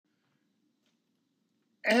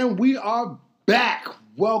And we are back.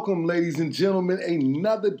 Welcome, ladies and gentlemen.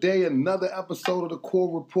 Another day, another episode of the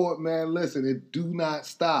Core Report, man. Listen, it do not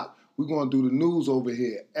stop. We're going to do the news over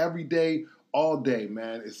here every day, all day,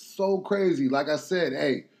 man. It's so crazy. Like I said,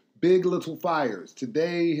 hey, big little fires.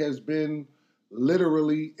 Today has been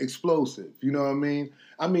literally explosive. You know what I mean?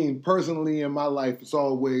 I mean, personally, in my life, it's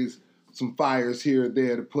always some fires here or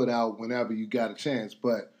there to put out whenever you got a chance.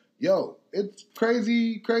 But yo, it's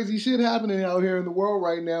crazy shit happening out here in the world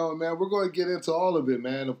right now, and man, we're going to get into all of it,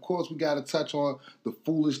 man. Of course, we got to touch on the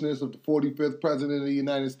foolishness of the 45th president of the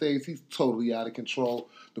United States. He's totally out of control.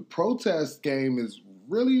 The protest game is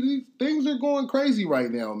really, things are going crazy right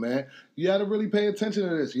now, man. You got to really pay attention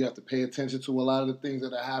to this. You have to pay attention to a lot of the things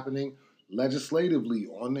that are happening legislatively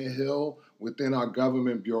on the Hill, within our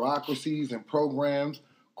government bureaucracies and programs.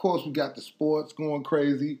 Of course, we got the sports going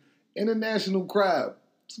crazy. International crowd.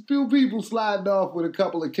 A few people sliding off with a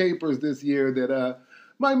couple of capers this year that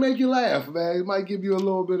might make you laugh, man. It might give you a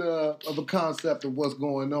little bit of a concept of what's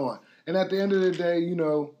going on. And at the end of the day, you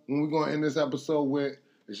know, when we're going to end this episode with,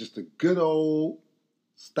 it's just a good old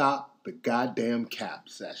stop the goddamn cap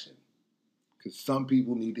session. Because some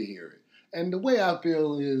people need to hear it. And the way I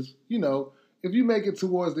feel is, you know, if you make it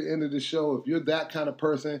towards the end of the show, if you're that kind of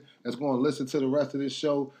person that's going to listen to the rest of this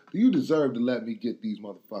show, you deserve to let me get these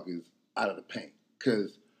motherfuckers out of the paint.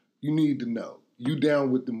 Because you need to know. You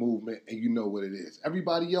down with the movement and you know what it is.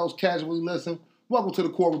 Everybody else casually listen. Welcome to the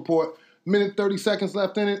Core Report. Minute 30 seconds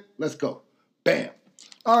left in it. Let's go. Bam.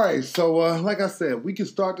 All right, so like I said, we can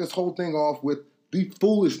start this whole thing off with the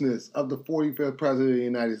foolishness of the 45th president of the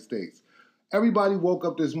United States. Everybody woke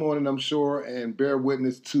up this morning, I'm sure, and bear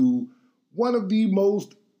witness to one of the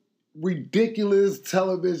most ridiculous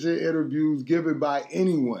television interviews given by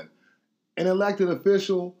anyone, an elected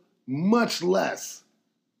official, much less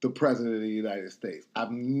the President of the United States. I've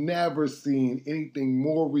never seen anything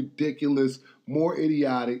more ridiculous, more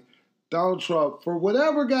idiotic. Donald Trump, for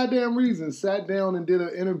whatever goddamn reason, sat down and did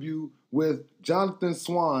an interview with Jonathan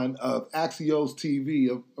Swan of Axios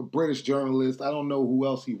TV, a British journalist. I don't know who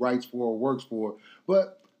else he writes for or works for.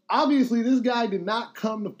 But obviously, this guy did not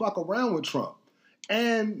come to fuck around with Trump.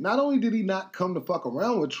 And not only did he not come to fuck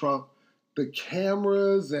around with Trump, the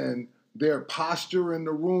cameras and their posture in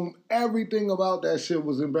the room, everything about that shit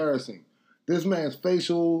was embarrassing. This man's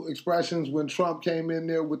facial expressions when Trump came in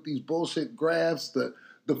there with these bullshit graphs, the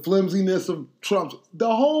flimsiness of Trump's,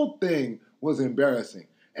 the whole thing was embarrassing.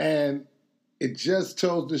 And it just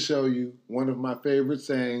chose to show you one of my favorite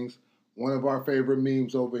sayings, one of our favorite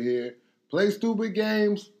memes over here. Play stupid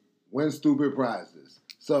games, win stupid prizes.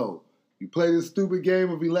 So, you play this stupid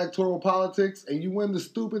game of electoral politics and you win the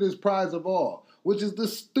stupidest prize of all, which is the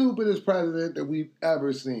stupidest president that we've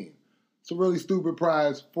ever seen. It's a really stupid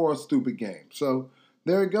prize for a stupid game. So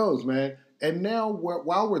there it goes, man. And now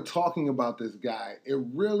while we're talking about this guy,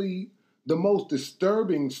 the most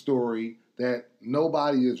disturbing story that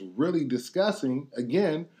nobody is really discussing,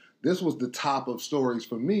 again, this was the top of stories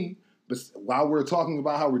for me, but while we're talking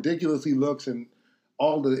about how ridiculous he looks and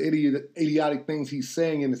all the idiotic things he's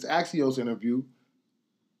saying in this Axios interview,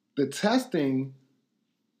 the testing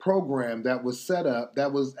program that was set up,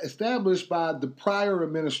 that was established by the prior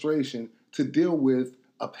administration to deal with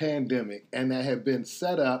a pandemic, and that had been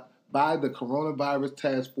set up by the Coronavirus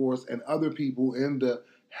Task Force and other people in the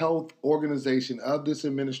health organization of this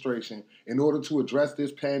administration in order to address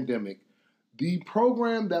this pandemic. The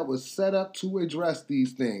program that was set up to address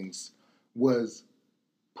these things was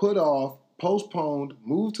put off, postponed,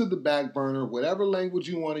 moved to the back burner, whatever language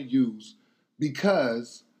you want to use,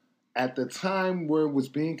 because at the time where it was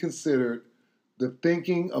being considered, the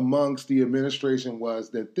thinking amongst the administration was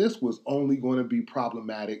that this was only going to be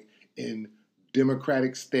problematic in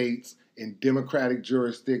democratic states, in democratic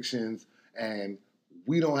jurisdictions, and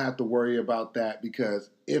we don't have to worry about that because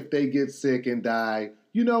if they get sick and die,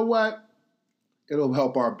 you know what? It'll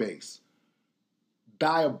help our base.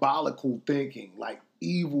 Diabolical thinking, like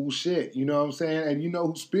evil shit, you know what I'm saying? And you know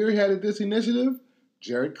who spearheaded this initiative?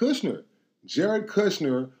 Jared Kushner. Jared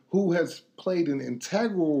Kushner, who has played an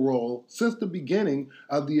integral role since the beginning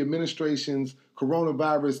of the administration's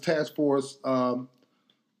Coronavirus Task Force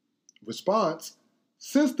response.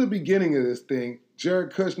 Since the beginning of this thing,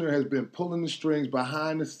 Jared Kushner has been pulling the strings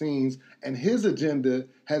behind the scenes, and his agenda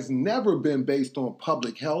has never been based on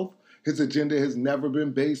public health. His agenda has never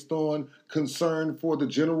been based on concern for the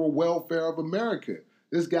general welfare of America.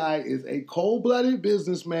 This guy is a cold-blooded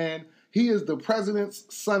businessman. He is the president's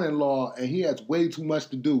son-in-law, and he has way too much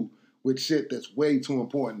to do with shit that's way too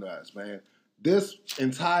important to us, man. This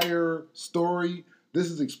entire story, this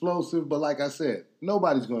is explosive, but like I said,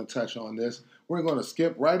 nobody's going to touch on this. We're going to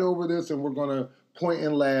skip right over this, and we're going to point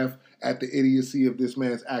and laugh at the idiocy of this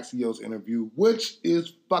man's Axios interview, which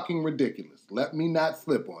is fucking ridiculous. Let me not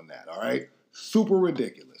slip on that, all right? Super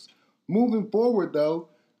ridiculous. Moving forward, though,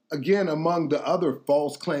 again, among the other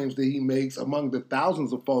false claims that he makes, among the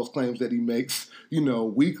thousands of false claims that he makes,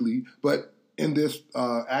 weekly, but in this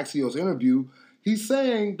Axios interview, he's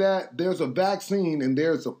saying that there's a vaccine and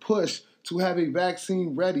there's a push to have a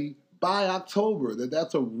vaccine ready by October,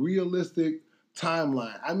 that's a realistic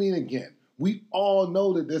timeline. I mean, again, we all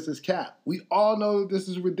know that this is cap. We all know that this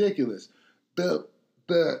is ridiculous.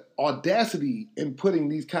 The audacity in putting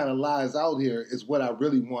these kind of lies out here is what I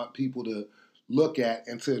really want people to look at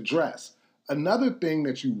and to address. Another thing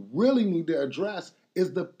that you really need to address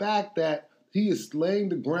is the fact that he is laying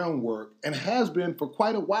the groundwork and has been for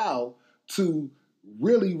quite a while to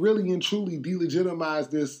really, really and truly delegitimize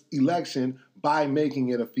this election by making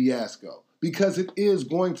it a fiasco. Because it is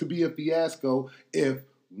going to be a fiasco if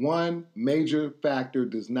one major factor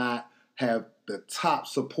does not have the top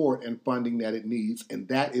support and funding that it needs, and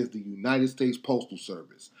that is the United States Postal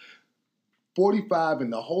Service. 45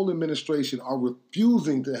 and the whole administration are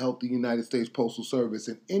refusing to help the United States Postal Service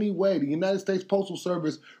in any way. The United States Postal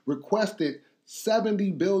Service requested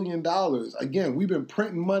 $70 billion. Again, we've been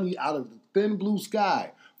printing money out of the thin blue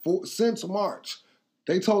sky since March.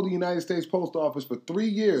 They told the United States Post Office for 3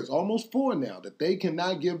 years, almost 4 now, that they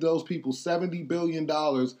cannot give those people $70 billion.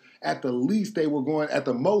 At the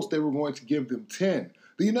most, they were going to give them 10.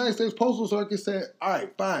 The United States Postal Service said, all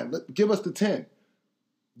right, fine, give us the 10.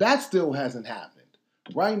 That still hasn't happened.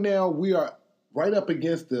 Right now, we are right up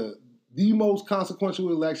against the most consequential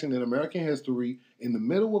election in American history in the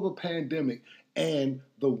middle of a pandemic, and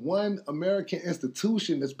the one American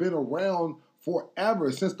institution that's been around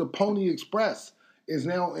forever, since the Pony Express, is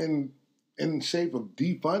now in shape of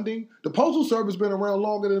defunding. The Postal Service has been around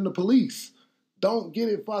longer than the police. Don't get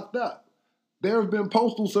it fucked up. There have been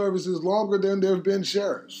postal services longer than there have been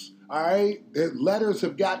sheriffs. All right? Letters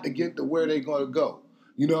have got to get to where they're going to go.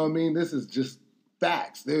 You know what I mean? This is just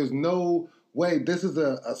facts. There's no way. This is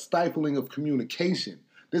a stifling of communication.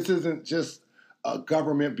 This isn't just a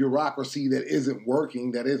government bureaucracy that isn't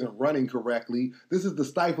working, that isn't running correctly. This is the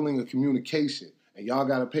stifling of communication. And y'all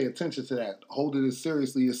got to pay attention to that. Hold it as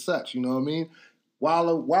seriously as such. You know what I mean?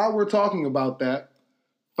 While we're talking about that,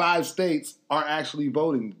 5 states are actually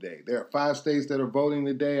voting today. There are 5 states that are voting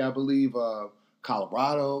today. I believe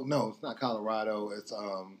Colorado. No, it's not Colorado. It's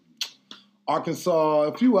Arkansas,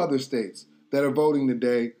 a few other states that are voting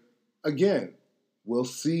today. Again, we'll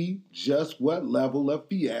see just what level of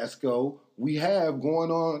fiasco we have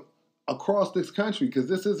going on across this country, because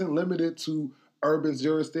this isn't limited to urban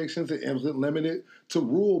jurisdictions. It isn't limited to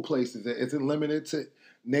rural places. It isn't limited to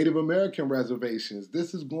Native American reservations.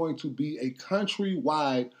 This is going to be a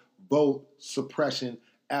countrywide vote suppression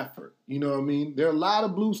effort. You know what I mean? There are a lot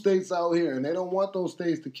of blue states out here, and they don't want those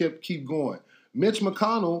states to keep going. Mitch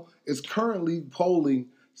McConnell is currently polling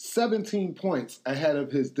 17 points ahead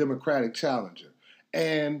of his Democratic challenger.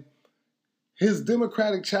 And his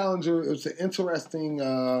Democratic challenger, it's an interesting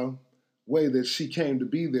way that she came to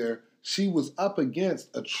be there. She was up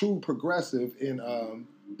against a true progressive in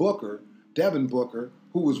Devin Booker,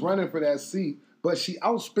 who was running for that seat, but she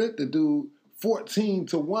outspent the dude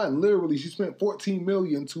 14-1. Literally, she spent $14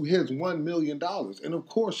 million to his $1 million. And of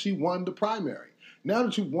course, she won the primary. Now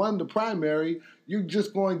that you won the primary, you're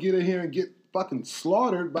just going to get in here and get fucking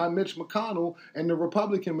slaughtered by Mitch McConnell and the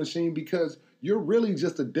Republican machine, because you're really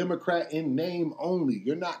just a Democrat in name only.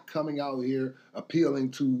 You're not coming out here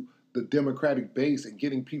appealing to the Democratic base and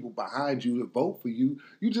getting people behind you to vote for you.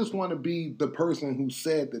 You just want to be the person who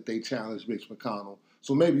said that they challenged Mitch McConnell.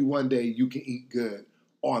 So maybe one day you can eat good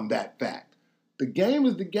on that fact. The game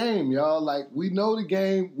is the game, y'all. Like, we know the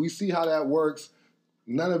game. We see how that works.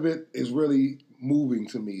 None of it is really moving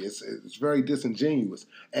to me. It's very disingenuous.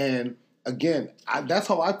 And again, that's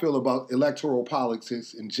how I feel about electoral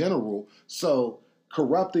politics in general. So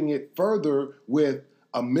corrupting it further with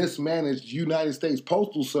a mismanaged United States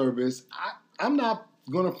Postal Service, I'm not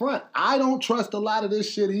going to front. I don't trust a lot of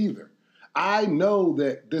this shit either. I know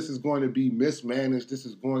that this is going to be mismanaged. This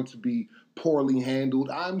is going to be poorly handled.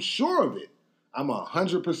 I'm sure of it. I'm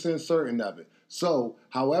 100% certain of it. So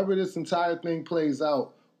however this entire thing plays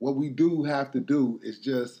out, what we do have to do is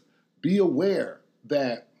just be aware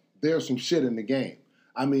that there's some shit in the game.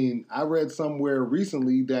 I mean, I read somewhere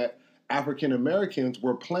recently that African Americans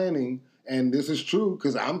were planning, and this is true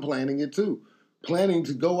because I'm planning it too, planning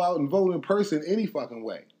to go out and vote in person any fucking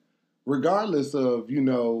way, regardless of,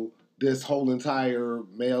 this whole entire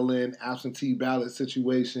mail-in absentee ballot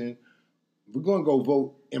situation. We're going to go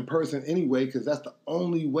vote in person anyway, because that's the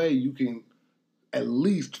only way you can at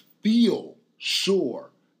least feel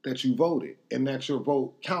sure that you voted and that your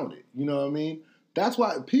vote counted. You know what I mean? That's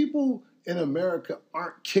why people in America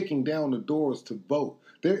aren't kicking down the doors to vote.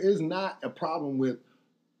 There is not a problem with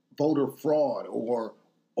voter fraud or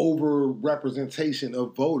over representation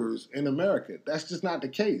of voters in America. That's just not the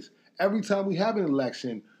case. Every time we have an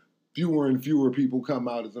election, fewer and fewer people come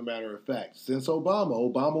out, as a matter of fact. Since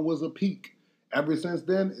Obama was a peak. Ever since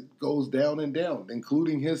then, it goes down and down,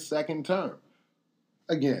 including his second term.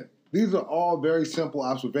 Again, these are all very simple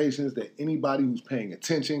observations that anybody who's paying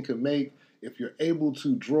attention can make. If you're able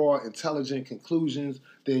to draw intelligent conclusions,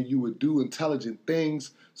 then you would do intelligent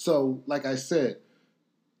things. So, like I said,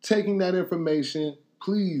 taking that information,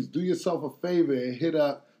 please do yourself a favor and hit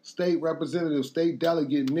up State Representative, State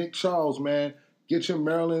Delegate Nick Charles, man. Get your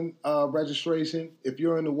Maryland registration. If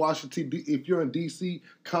you're in if you're in D.C.,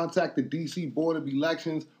 contact the D.C. Board of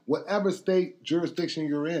Elections. Whatever state jurisdiction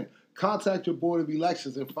you're in, contact your Board of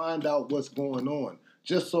Elections and find out what's going on,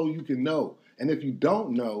 just so you can know. And if you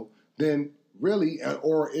don't know, then really,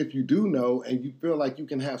 or if you do know and you feel like you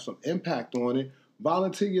can have some impact on it,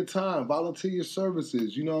 volunteer your time, volunteer your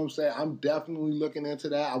services. You know what I'm saying? I'm definitely looking into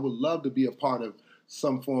that. I would love to be a part of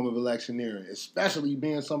some form of electioneering, especially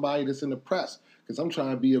being somebody that's in the press, because I'm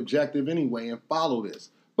trying to be objective anyway and follow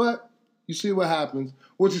this. But you see what happens.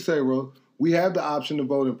 What you say, Ro? We have the option to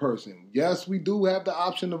vote in person. Yes, we do have the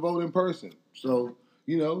option to vote in person. So,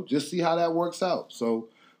 just see how that works out. So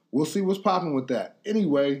we'll see what's popping with that.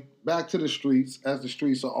 Anyway, back to the streets, as the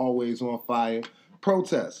streets are always on fire.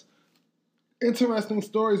 Protests. Interesting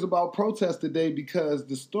stories about protests today, because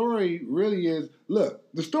the story really is,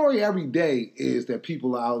 the story every day is that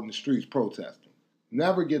people are out in the streets protesting.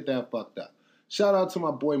 Never get that fucked up. Shout out to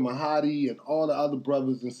my boy Mahadi and all the other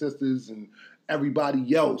brothers and sisters and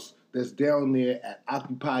everybody else that's down there at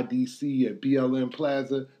Occupy DC at BLM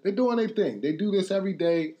Plaza. They're doing their thing. They do this every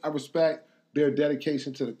day. I respect their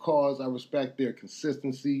dedication to the cause. I respect their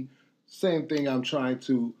consistency. Same thing I'm trying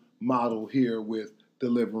to model here with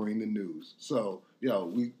delivering the news. So,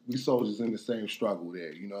 we soldiers in the same struggle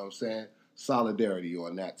there. You know what I'm saying? Solidarity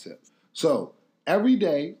on that tip. So, every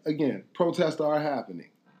day, again, protests are happening.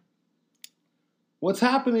 What's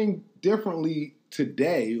happening differently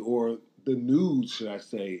today, or the news, should I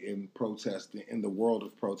say, in protesting, in the world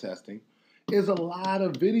of protesting, is a lot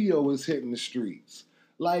of video is hitting the streets.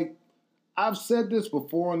 Like, I've said this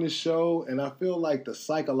before on this show, and I feel like the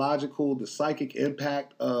psychic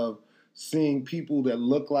impact of seeing people that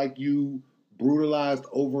look like you brutalized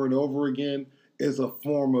over and over again is a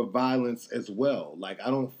form of violence as well. Like,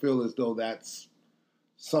 I don't feel as though that's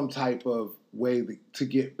some type of way to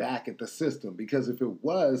get back at the system, because if it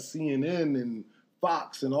was, CNN and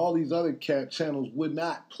Fox and all these other channels would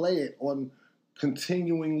not play it on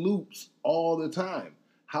continuing loops all the time.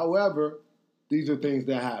 However, these are things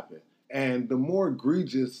that happen. And the more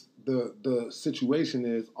egregious the situation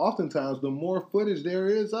is, oftentimes the more footage there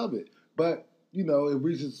is of it. But, it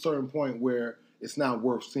reaches a certain point where it's not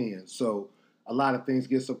worth seeing. So a lot of things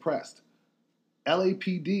get suppressed.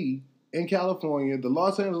 LAPD in California, the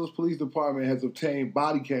Los Angeles Police Department has obtained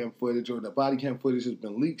body cam footage, or the body cam footage has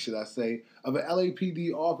been leaked, should I say, of an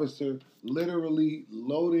LAPD officer literally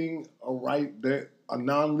loading a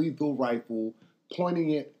non-lethal rifle,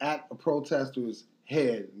 pointing it at a protester's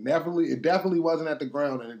head. It definitely wasn't at the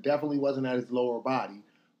ground, and it definitely wasn't at his lower body.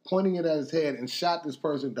 Pointing it at his head, and shot this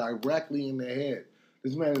person directly in the head.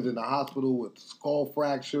 This man is in the hospital with skull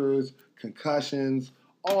fractures, concussions,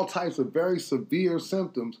 all types of very severe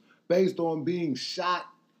symptoms based on being shot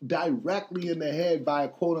directly in the head by a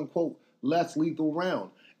quote-unquote less lethal round.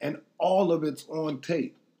 And all of it's on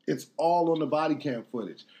tape. It's all on the body cam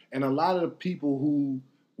footage. And a lot of the people who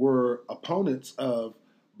were opponents of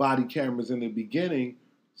body cameras in the beginning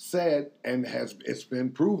said, and it's been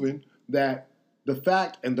proven, that the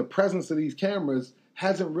fact and the presence of these cameras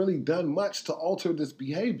hasn't really done much to alter this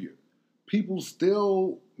behavior.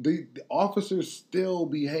 The officers still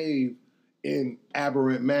behave in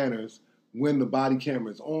aberrant manners when the body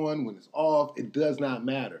camera is on, when it's off. It does not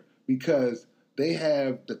matter, because they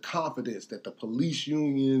have the confidence that the police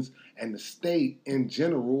unions and the state in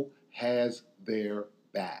general has their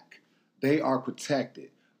back. They are protected.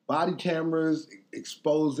 Body cameras,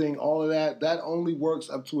 exposing, all of that only works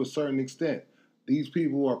up to a certain extent. These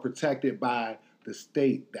people are protected by the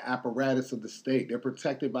state, the apparatus of the state. They're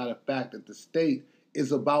protected by the fact that the state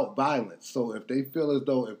is about violence. So if they feel as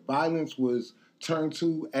though if violence was turned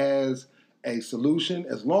to as a solution,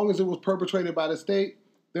 as long as it was perpetrated by the state,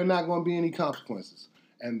 there are not going to be any consequences.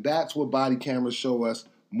 And that's what body cameras show us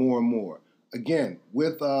more and more. Again,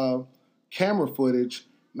 with camera footage,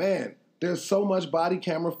 man, there's so much body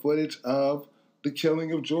camera footage of the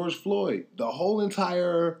killing of George Floyd. The whole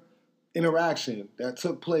entire interaction that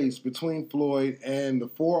took place between Floyd and the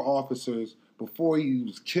 4 officers before he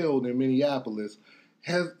was killed in Minneapolis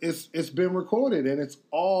it's been recorded, and it's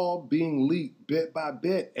all being leaked bit by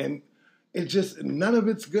bit, and it just, none of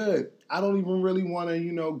it's good. I don't even really want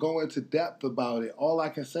to, go into depth about it. All I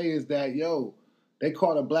can say is that, they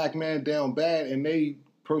caught a black man down bad, and they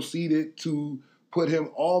proceeded to put him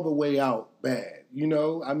all the way out bad.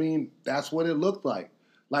 I mean, that's what it looked like.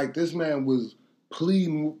 Like, this man was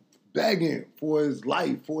pleading, begging for his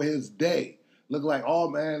life, for his day. Looked like, oh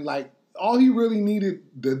man, like, all he really needed,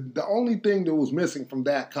 the only thing that was missing from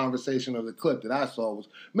that conversation or the clip that I saw was,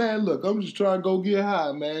 man, look, I'm just trying to go get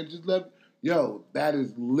high, man. Just that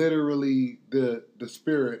is literally the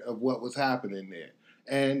spirit of what was happening there.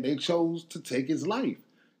 And they chose to take his life.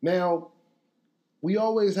 Now, we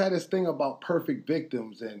always had this thing about perfect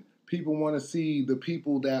victims, and people want to see the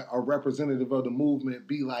people that are representative of the movement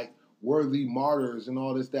be like worthy martyrs and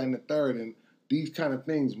all this, that, and the third, and these kind of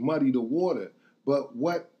things muddy the water. But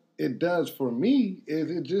what it does for me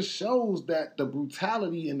is it just shows that the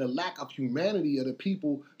brutality and the lack of humanity of the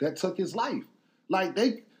people that took his life. Like,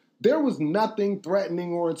 there was nothing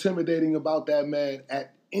threatening or intimidating about that man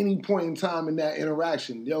at any point in time in that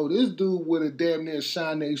interaction. This dude would have damn near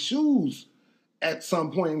shined their shoes at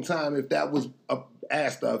some point in time if that was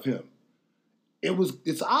asked of him.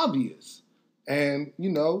 It's obvious. And,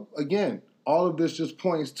 again, all of this just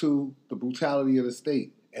points to the brutality of the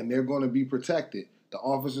state, and they're going to be protected. The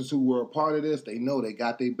officers who were a part of this, they know they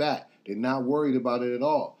got their back. They're not worried about it at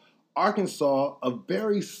all. Arkansas, a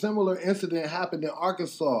very similar incident happened in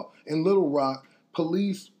Arkansas. In Little Rock,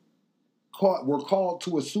 police were called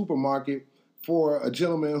to a supermarket for a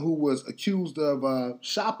gentleman who was accused of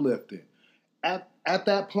shoplifting. At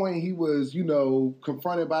that point, he was,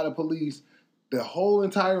 confronted by the police. The whole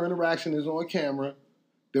entire interaction is on camera.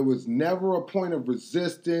 There was never a point of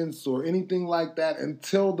resistance or anything like that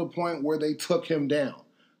until the point where they took him down.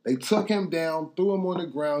 They took him down, threw him on the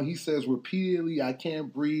ground. He says repeatedly, I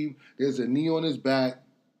can't breathe. There's a knee on his back.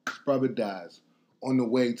 His brother dies on the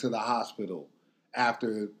way to the hospital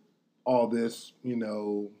after all this,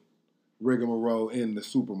 rigmarole in the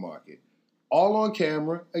supermarket. All on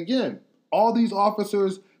camera. Again, all these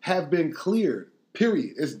officers have been cleared.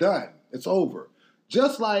 Period. It's done. It's over.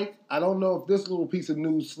 Just like, I don't know if this little piece of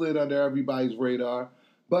news slid under everybody's radar,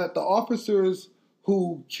 but the officers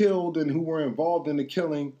who killed and who were involved in the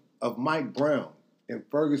killing of Mike Brown in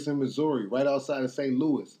Ferguson, Missouri, right outside of St.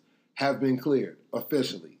 Louis, have been cleared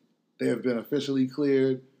officially. They have been officially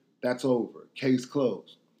cleared. That's over. Case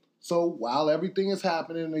closed. So while everything is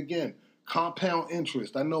happening, again, compound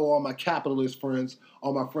interest. I know all my capitalist friends,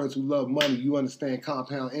 all my friends who love money, you understand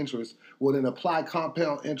compound interest. Well, then apply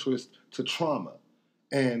compound interest to trauma.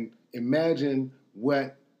 And imagine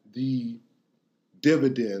what the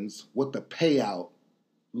dividends, what the payout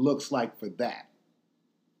looks like for that.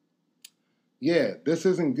 Yeah, this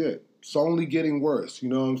isn't good. It's only getting worse. You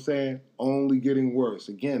know what I'm saying? Only getting worse.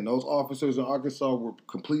 Again, those officers in Arkansas were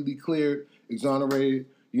completely cleared, exonerated,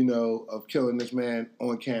 of killing this man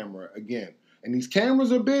on camera again. And these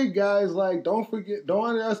cameras are big, guys. Like, don't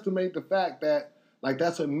underestimate the fact that, like,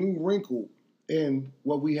 that's a new wrinkle in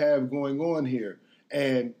what we have going on here.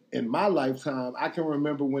 And in my lifetime, I can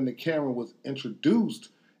remember when the camera was introduced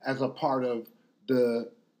as a part of the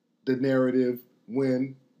narrative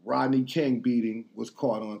when Rodney King beating was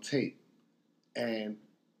caught on tape. And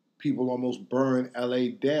people almost burned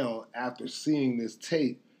LA down after seeing this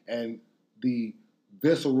tape and the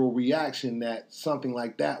visceral reaction that something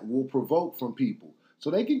like that will provoke from people. So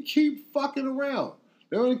they can keep fucking around.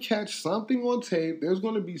 They're going to catch something on tape. There's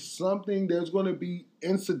going to be something. There's going to be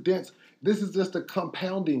incidents. This is just a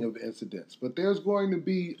compounding of incidents. But there's going to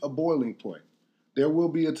be a boiling point. There will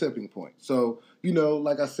be a tipping point. So,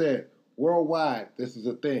 like I said, worldwide, this is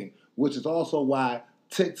a thing, which is also why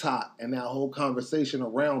TikTok and that whole conversation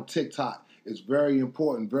around TikTok is very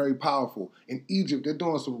important, very powerful. In Egypt, they're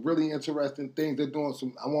doing some really interesting things. They're doing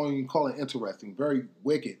some, I won't even call it interesting, very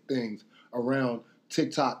wicked things around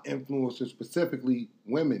TikTok influencers, specifically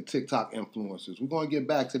women TikTok influencers. We're going to get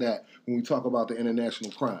back to that when we talk about the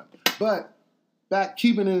international crime. But back,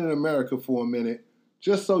 keeping it in America for a minute,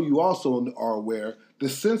 just so you also are aware, the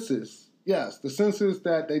census, yes, the census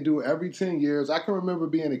that they do every 10 years. I can remember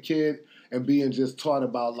being a kid and being just taught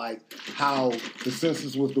about, like, how the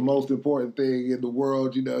census was the most important thing in the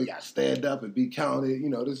world. You got to stand up and be counted.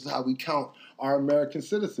 This is how we count our American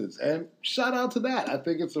citizens. And shout out to that. I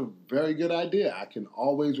think it's a very good idea. I can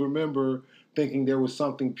always remember thinking there was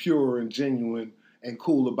something pure and genuine and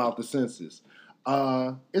cool about the census.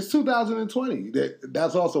 It's 2020.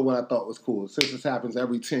 That's also what I thought was cool. Census happens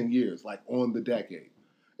every 10 years, like on the decade.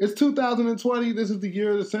 It's 2020. This is the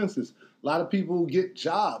year of the census. A lot of people get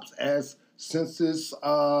jobs as census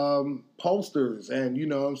posters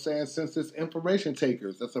and, census information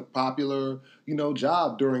takers. That's a popular,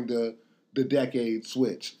 job during the decade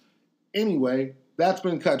switch. Anyway, that's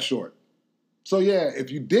been cut short. So yeah,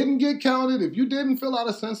 if you didn't get counted, if you didn't fill out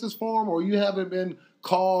a census form, or you haven't been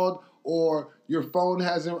called, or your phone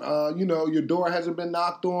hasn't, your door hasn't been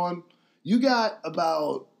knocked on, you got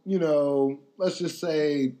about, let's just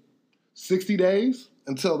say 60 days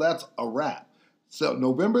until that's a wrap. So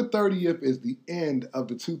November 30th is the end of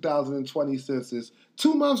the 2020 census,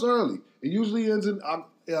 2 months early. It usually ends in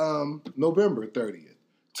November 30th.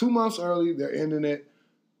 2 months early, they're ending it.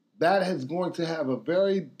 That is going to have a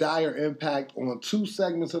very dire impact on two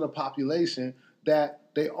segments of the population that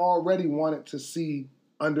they already wanted to see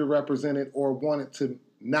underrepresented or wanted to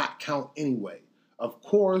not count anyway. Of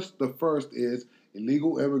course, the first is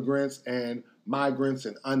illegal immigrants and migrants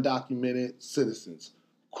and undocumented citizens.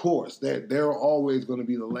 Of course, they're always going to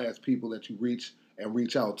be the last people that you reach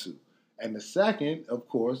out to. And the second, of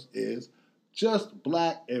course, is just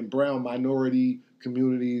black and brown minority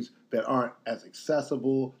communities that aren't as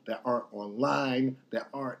accessible, that aren't online, that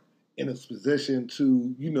aren't in a position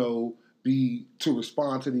to, to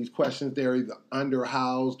respond to these questions. They're either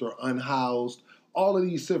underhoused or unhoused. All of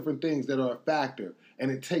these different things that are a factor.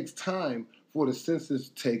 And it takes time for the census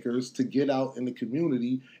takers to get out in the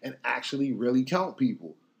community and actually really count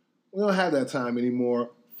people. We don't have that time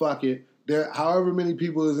anymore. Fuck it. However many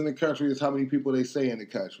people is in the country is how many people they say in the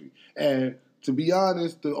country. And to be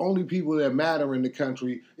honest, the only people that matter in the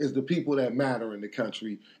country is the people that matter in the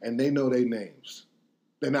country, and they know their names.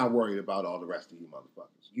 They're not worried about all the rest of you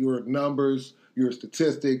motherfuckers. You're numbers, you're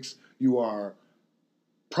statistics, you are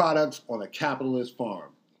products on a capitalist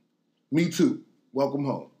farm. Me too. Welcome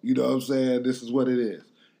home. You know what I'm saying? This is what it is.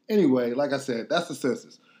 Anyway, like I said, that's the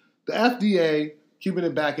census. The FDA, keeping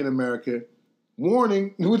it back in America,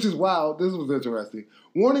 warning, which is wild, this was interesting,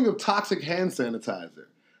 warning of toxic hand sanitizer.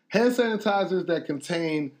 Hand sanitizers that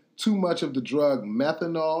contain too much of the drug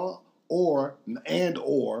methanol or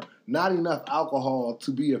not enough alcohol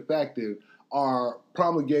to be effective are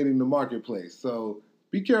promulgating the marketplace. So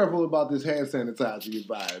be careful about this hand sanitizer you're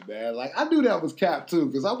buying, man. Like, I knew that was cap too,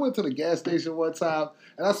 because I went to the gas station one time,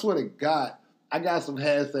 and I swear to God, I got some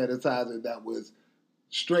hand sanitizer that was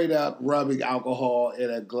straight up rubbing alcohol in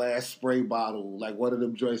a glass spray bottle, like one of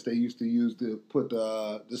them joints they used to use to put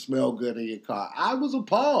the smell good in your car. I was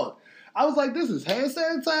appalled. I was like, this is hand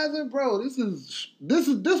sanitizer, bro.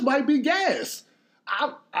 This might be gas.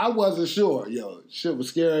 I wasn't sure. Shit was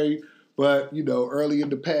scary. But, early in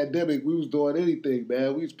the pandemic, we was doing anything,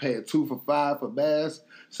 man. We was paying 2 for $5 for masks.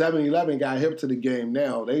 7-Eleven got hip to the game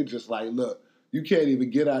now. They just like, look, you can't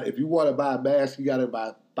even get out. If you want to buy a mask, you got to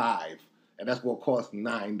buy 5. And that's going to cost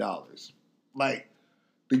 $9. Like,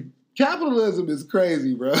 the capitalism is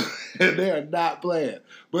crazy, bro. And they are not playing.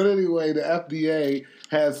 But anyway, the FDA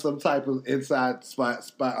has some type of inside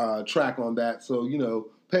track on that. So,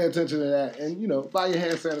 pay attention to that and, buy your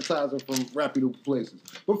hand sanitizer from reputable places.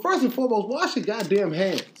 But first and foremost, wash your goddamn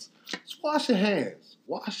hands. Just wash your hands.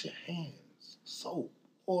 Wash your hands. Soap,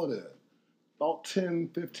 water, about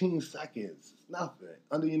 10, 15 seconds. It's nothing.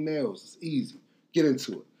 Under your nails. It's easy. Get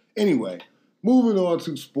into it. Anyway, moving on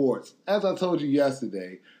to sports. As I told you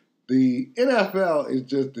yesterday, the NFL is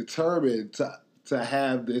just determined to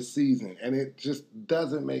have this season, and it just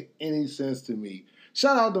doesn't make any sense to me.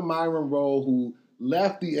 Shout out to Myron Rolle, who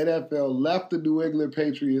left the NFL, left the New England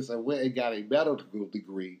Patriots, and went and got a medical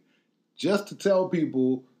degree just to tell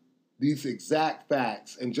people these exact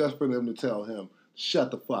facts and just for them to tell him,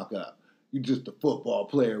 shut the fuck up. You're just a football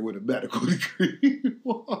player with a medical degree.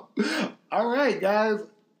 All right, guys.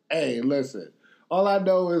 Hey, listen. All I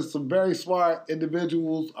know is some very smart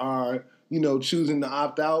individuals are, choosing to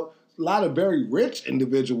opt out. A lot of very rich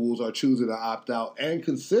individuals are choosing to opt out and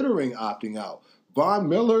considering opting out. Von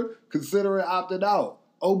Miller considering opting out.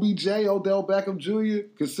 OBJ, Odell Beckham Jr.,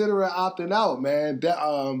 considering opting out, man.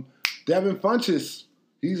 Devin Funchess,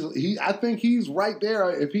 I think he's right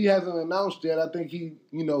there. If he hasn't announced yet, I think he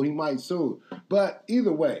might soon. But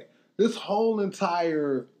either way, this whole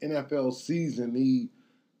entire NFL season,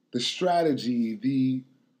 the strategy,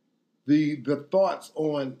 the thoughts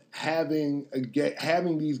on having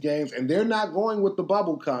these games, and they're not going with the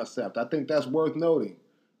bubble concept. I think that's worth noting.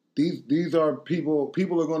 These are people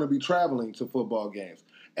are going to be traveling to football games.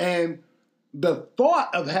 And the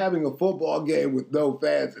thought of having a football game with no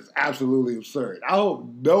fans is absolutely absurd. I hope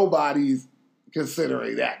nobody's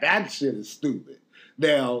considering that. That shit is stupid.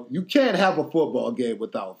 Now, you can't have a football game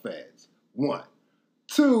without fans. One.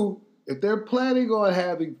 Two, if they're planning on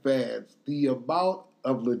having fans, the amount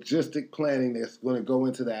of logistic planning that's going to go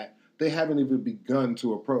into that, they haven't even begun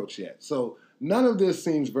to approach yet. So none of this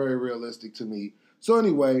seems very realistic to me. So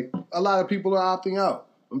anyway, a lot of people are opting out.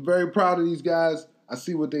 I'm very proud of these guys. I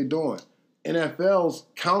see what they're doing. NFL's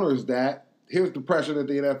counters that. Here's the pressure that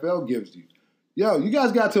the NFL gives you. Yo, you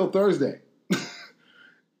guys got till Thursday.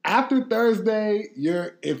 After Thursday,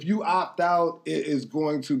 if you opt out, it is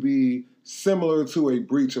going to be similar to a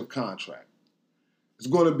breach of contract. It's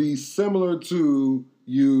going to be similar to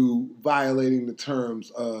you violating the terms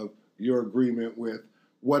of your agreement with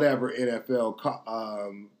whatever NFL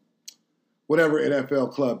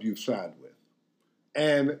club you've signed with.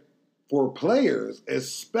 And for players,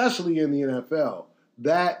 especially in the NFL,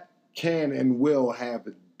 that can and will have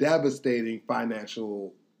a devastating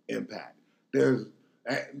financial impact. There's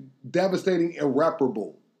devastating,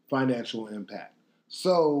 irreparable financial impact.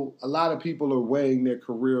 So a lot of people are weighing their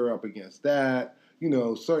career up against that. You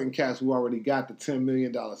know, certain cats who already got the $10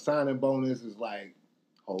 million signing bonus is like,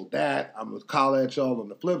 hold that. I'm going to call at y'all on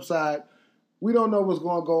the flip side. We don't know what's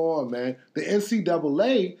going to go on, man. The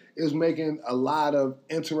NCAA is making a lot of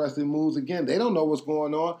interesting moves again. They don't know what's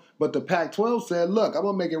going on, but the Pac-12 said, look, I'm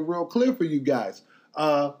going to make it real clear for you guys.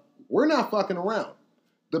 We're not fucking around.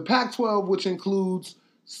 The Pac-12, which includes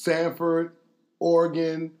Stanford,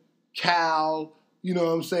 Oregon, Cal, you know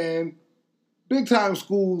what I'm saying? Big-time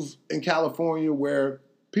schools in California where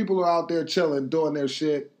people are out there chilling, doing their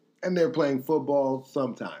shit, and they're playing football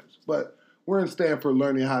sometimes. But we're in Stanford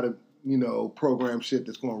learning how to, program shit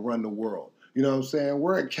that's going to run the world. You know what I'm saying?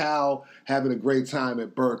 We're at Cal having a great time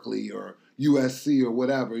at Berkeley or USC or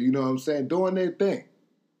whatever, you know what I'm saying? Doing their thing.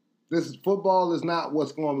 Football is not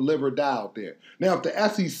what's going to live or die out there. Now, if the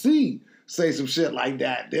SEC say some shit like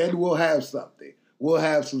that, then we'll have something. We'll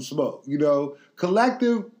have some smoke.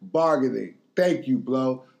 Collective bargaining. Thank you,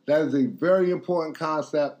 Blow. That is a very important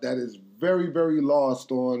concept that is very, very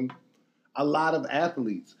lost on a lot of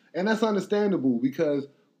athletes. And that's understandable because,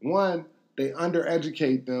 one, they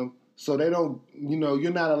undereducate them, so they don't,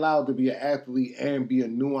 you're not allowed to be an athlete and be a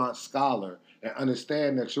nuanced scholar and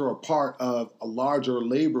understand that you're a part of a larger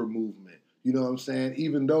labor movement. You know what I'm saying?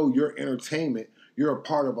 Even though you're entertainment, you're a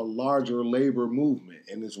part of a larger labor movement,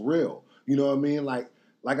 and it's real. You know what I mean? Like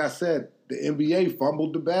I said, the NBA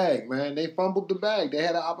fumbled the bag, man. They fumbled the bag. They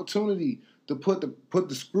had an opportunity to put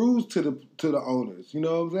the screws to the owners. You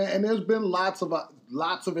know what I'm saying? And there's been lots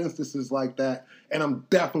of instances like that, and I'm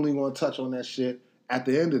definitely going to touch on that shit at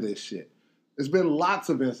the end of this shit. There's been lots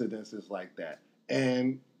of incidences like that,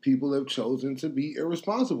 and people have chosen to be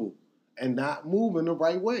irresponsible and not move in the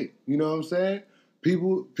right way. You know what I'm saying?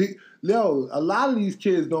 A lot of these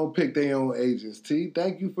kids don't pick their own agents, T.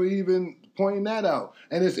 Thank you for even pointing that out.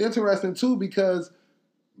 And it's interesting, too, because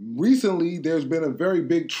recently there's been a very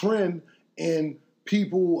big trend in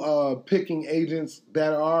people picking agents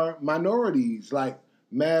that are minorities, like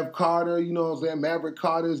Mav Carter, you know what I'm saying? Maverick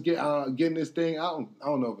Carter is getting this thing. I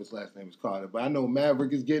don't know if his last name is Carter, but I know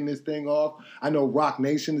Maverick is getting this thing off. I know Rock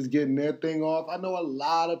Nation is getting their thing off. I know a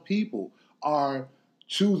lot of people are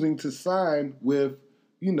choosing to sign with,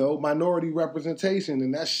 minority representation,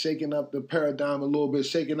 and that's shaking up the paradigm a little bit,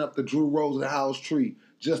 shaking up the Drew Rosenhaus tree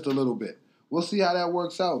just a little bit. We'll see how that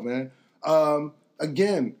works out, man.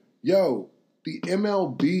 Again, the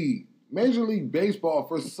MLB, Major League Baseball,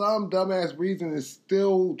 for some dumbass reason, is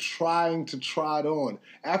still trying to trot on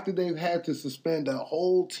after they've had to suspend a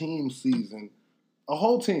whole team season. A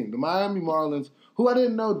whole team. The Miami Marlins, who I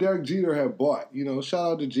didn't know Derek Jeter had bought.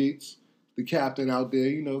 Shout out to Jeets, the captain out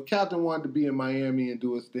there. Captain wanted to be in Miami and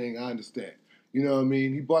do his thing. I understand. You know what I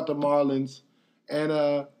mean? He bought the Marlins,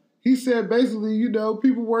 and he said basically,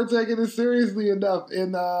 people weren't taking it seriously enough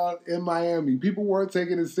in Miami. People weren't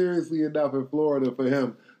taking it seriously enough in Florida for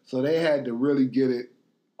him. So they had to really get it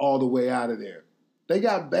all the way out of there. They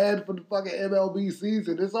got banned for the fucking MLB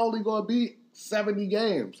season. It's only going to be 70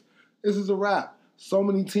 games. This is a wrap. So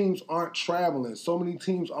many teams aren't traveling. So many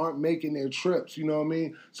teams aren't making their trips. You know what I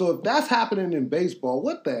mean? So if that's happening in baseball,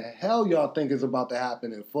 what the hell y'all think is about to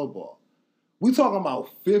happen in football? We talking about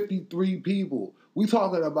 53 people. We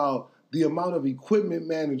talking about the amount of equipment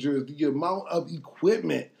managers, the amount of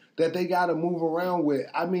equipment that they got to move around with.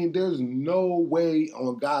 I mean, there's no way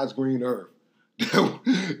on God's green earth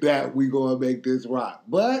that we going to make this rock.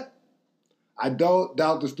 But I don't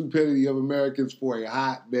doubt the stupidity of Americans for a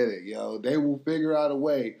hot minute, yo. They will figure out a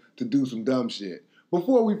way to do some dumb shit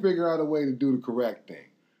before we figure out a way to do the correct thing.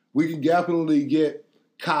 We can definitely get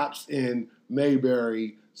cops in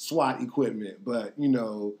Mayberry SWAT equipment, but,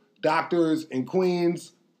 doctors in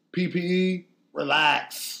Queens, PPE,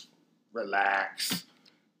 Relax. Relax.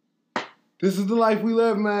 This is the life we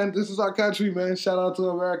live, man. This is our country, man. Shout out to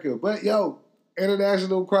America. But yo,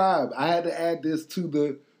 international crime. I had to add this to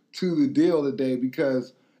the deal today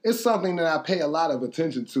because it's something that I pay a lot of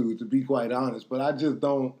attention to be quite honest. But I just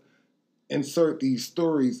don't insert these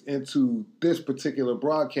stories into this particular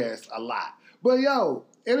broadcast a lot. But yo,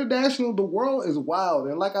 the world is wild.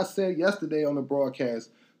 And like I said yesterday on the broadcast,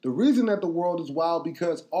 the reason that the world is wild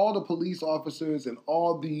because all the police officers and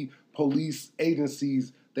all the police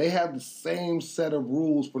agencies, they have the same set of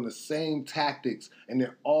rules from the same tactics, and they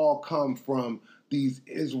all come from these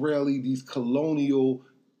colonial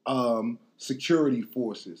security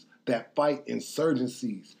forces that fight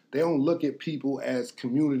insurgencies. They don't look at people as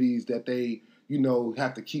communities that they,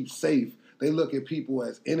 have to keep safe. They look at people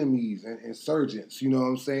as enemies and insurgents,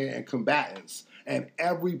 and combatants. And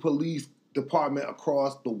every police department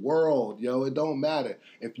across the world, it don't matter.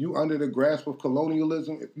 If you under the grasp of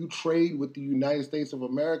colonialism, if you trade with the United States of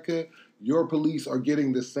America, your police are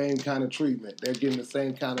getting the same kind of treatment. They're getting the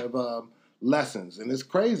same kind of lessons. And it's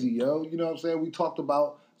crazy, We talked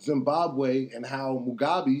about Zimbabwe and how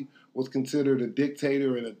Mugabe was considered a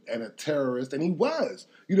dictator and a terrorist, and he was,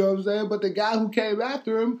 But the guy who came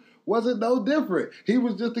after him wasn't no different. He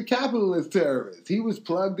was just a capitalist terrorist. He was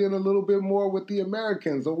plugged in a little bit more with the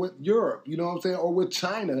Americans or with Europe, or with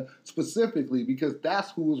China specifically, because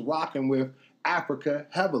that's who is rocking with Africa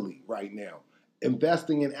heavily right now,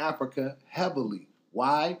 investing in Africa heavily.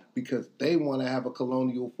 Why? Because they want to have a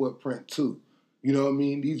colonial footprint too.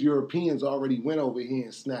 These Europeans already went over here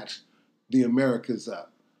and snatched the Americas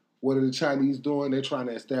up. What are the Chinese doing? They're trying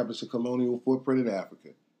to establish a colonial footprint in Africa.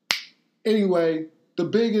 Anyway, the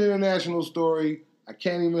big international story, I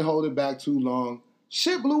can't even hold it back too long.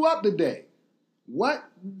 Shit blew up today. What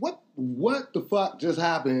the fuck just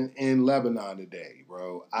happened in Lebanon today,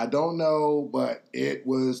 bro? I don't know, but it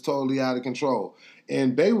was totally out of control.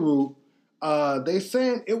 In Beirut, they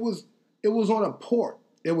saying it was on a port.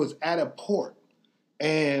 It was at a port.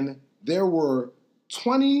 And there were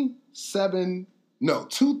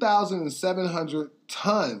 2,700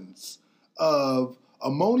 tons of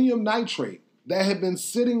ammonium nitrate that had been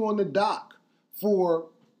sitting on the dock for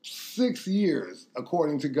 6 years,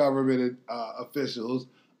 according to government officials,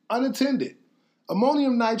 unattended.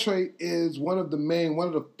 Ammonium nitrate is one of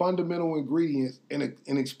the fundamental ingredients in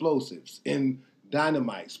explosives, in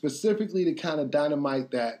dynamite, specifically the kind of dynamite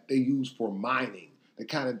that they use for mining, the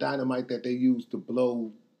kind of dynamite that they use to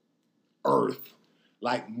blow earth,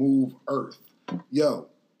 like move earth. Yo,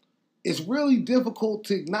 it's really difficult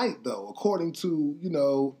to ignite, though, according to,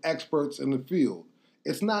 experts in the field.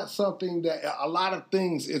 It's not something that, a lot of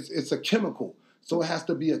things, it's a chemical. So it has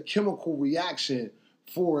to be a chemical reaction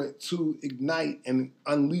for it to ignite and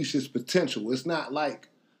unleash its potential. It's not like,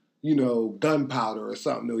 gunpowder or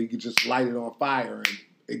something that you could just light it on fire and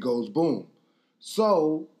it goes boom.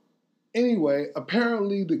 So anyway,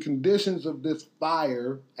 apparently the conditions of this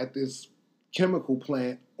fire at this chemical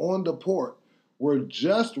plant on the port were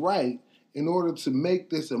just right in order to make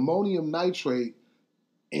this ammonium nitrate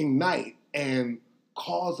ignite and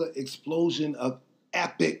cause an explosion of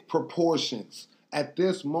epic proportions. At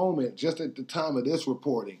this moment, just at the time of this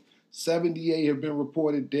reporting, 78 have been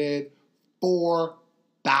reported dead,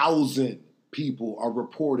 4,000 people are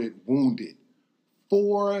reported wounded.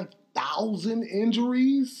 4,000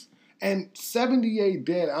 injuries? And 78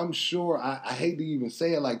 dead, I'm sure, I hate to even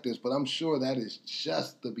say it like this, but I'm sure that is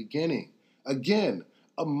just the beginning. Again,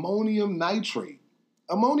 ammonium nitrate.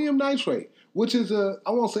 Ammonium nitrate, which is I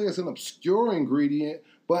won't say it's an obscure ingredient,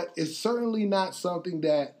 but it's certainly not something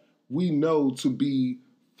that we know to be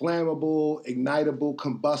flammable, ignitable,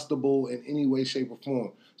 combustible in any way, shape, or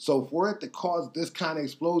form. So for it to cause this kind of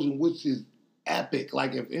explosion, which is epic,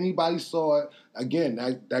 like if anybody saw it, again,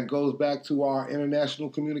 that goes back to our international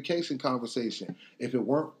communication conversation. If it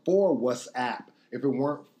weren't for WhatsApp, if it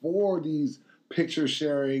weren't for these picture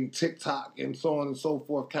sharing, TikTok, and so on and so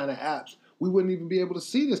forth kind of apps, we wouldn't even be able to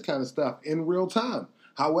see this kind of stuff in real time.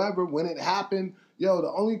 However, when it happened, the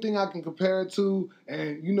only thing I can compare it to,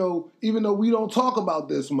 and even though we don't talk about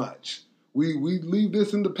this much, we leave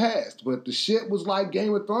this in the past, but the shit was like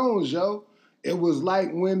Game of Thrones, yo. It was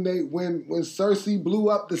like when Cersei blew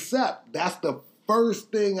up the Sept. That's the first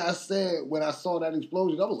thing I said when I saw that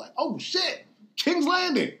explosion. I was like, oh shit, King's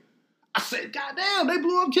Landing. I said, goddamn, they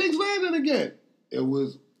blew up King's Landing again. It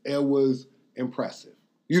was impressive.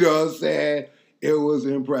 You know what I'm saying? It was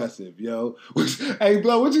impressive, yo. Hey,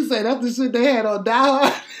 bro, what you say? That's the shit they had on Die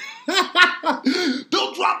Hard?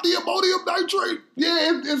 Don't drop the ammonium nitrate.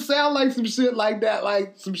 Yeah, it sounds like some shit like that,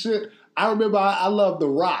 like some shit. I remember I love The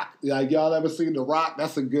Rock. Like, y'all ever seen The Rock?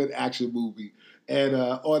 That's a good action movie. And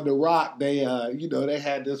on The Rock, they they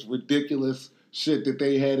had this ridiculous shit that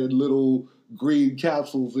they had in little green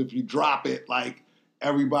capsules. If you drop it, like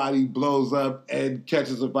everybody blows up and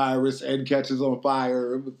catches a virus and catches on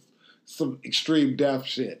fire. It was some extreme death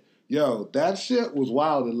shit. Yo, that shit was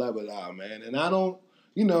wild in Lebanon, man. And I don't,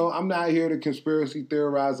 I'm not here to conspiracy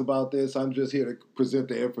theorize about this. I'm just here to present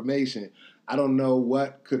the information. I don't know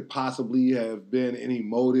what could possibly have been any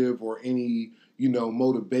motive or any,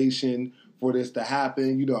 motivation for this to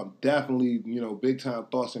happen. I'm definitely, big time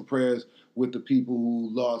thoughts and prayers with the people who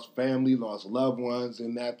lost family, lost loved ones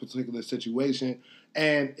in that particular situation.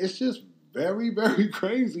 And it's just very, very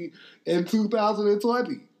crazy in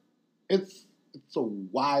 2020. It's a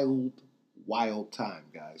wild, wild time,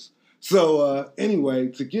 guys. So anyway,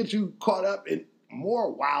 to get you caught up in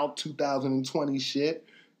more wild 2020 shit,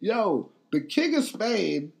 yo, the King of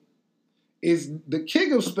Spain is the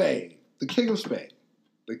King of Spain. The King of Spain.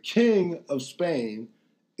 The King of Spain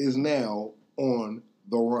is now on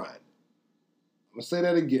the run. I'm going to say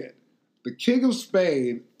that again. The King of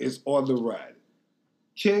Spain is on the run.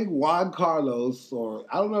 King Juan Carlos, or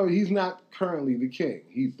I don't know, he's not currently the king.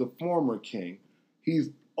 He's the former king. He's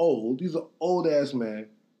old. He's an old-ass man.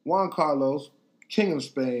 Juan Carlos, King of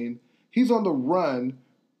Spain. He's on the run.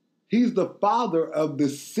 He's the father of the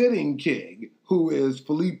sitting king, who is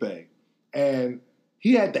Felipe. And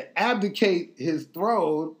he had to abdicate his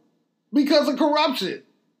throne because of corruption.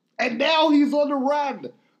 And now he's on the run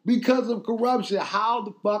because of corruption. How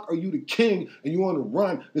the fuck are you the king and you on the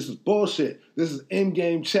run? This is bullshit. This is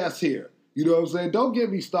endgame chess here. You know what I'm saying? Don't get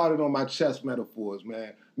me started on my chess metaphors,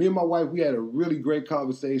 man. Me and my wife, we had a really great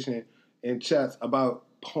conversation in chess about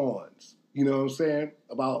pawns. You know what I'm saying?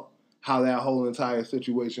 About how that whole entire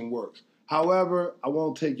situation works. However, I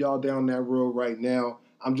won't take y'all down that road right now.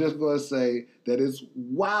 I'm just going to say that it's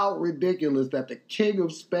wild ridiculous that the King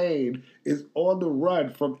of Spain is on the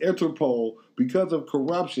run from Interpol because of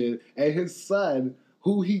corruption, and his son,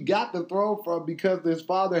 who he got the throne from because his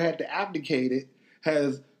father had to abdicate it,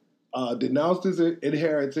 has denounced his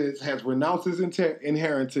inheritance, has renounced his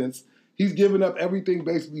inheritance. He's given up everything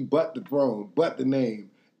basically but the throne, but the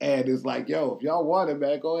name. And it's like, yo, if y'all want it,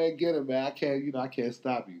 man, go ahead and get it, man. I can't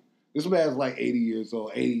stop you. This man's like 80 years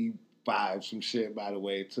old, 85, some shit, by the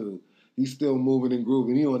way, too. He's still moving and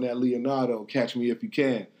grooving. He on that Leonardo, Catch Me If You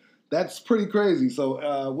Can. That's pretty crazy.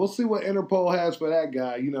 So we'll see what Interpol has for that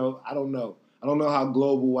guy. I don't know. I don't know how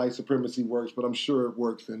global white supremacy works, but I'm sure it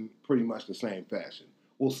works in pretty much the same fashion.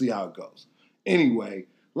 We'll see how it goes. Anyway,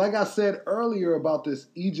 like I said earlier about this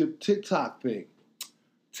Egypt TikTok thing,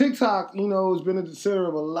 TikTok, has been at the center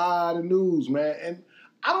of a lot of news, man. And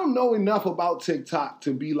I don't know enough about TikTok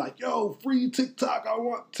to be like, yo, free TikTok. I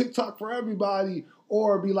want TikTok for everybody.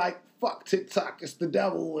 Or be like, fuck TikTok. It's the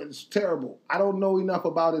devil. It's terrible. I don't know enough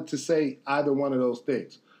about it to say either one of those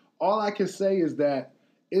things. All I can say is that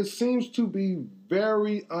it seems to be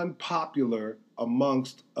very unpopular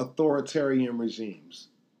amongst authoritarian regimes.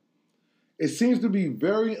 It seems to be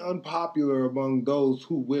very unpopular among those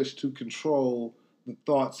who wish to control the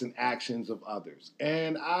thoughts and actions of others.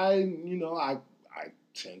 And I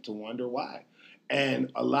tend to wonder why.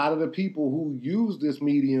 And a lot of the people who use this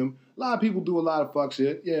medium, a lot of people do a lot of fuck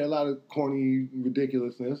shit. Yeah, a lot of corny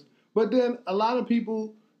ridiculousness. But then a lot of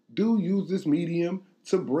people do use this medium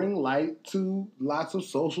to bring light to lots of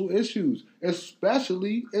social issues,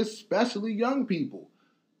 especially young people.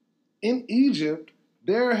 In Egypt,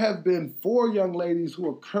 there have been 4 young ladies who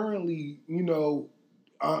are currently,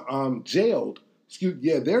 jailed.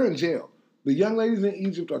 They're in jail. The young ladies in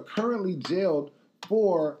Egypt are currently jailed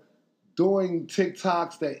for doing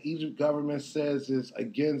TikToks that Egypt government says is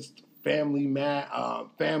against family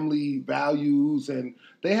values, and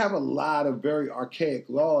they have a lot of very archaic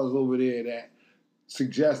laws over there that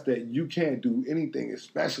suggest that you can't do anything,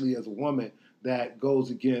 especially as a woman, that goes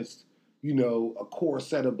against, a core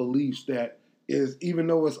set of beliefs that is, even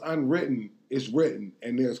though it's unwritten, it's written,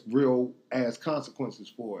 and there's real ass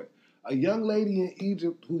consequences for it. A young lady in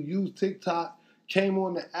Egypt who used TikTok came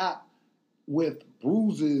on the app with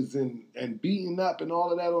bruises and beaten up and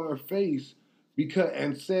all of that on her face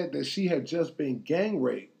and said that she had just been gang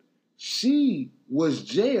raped. She was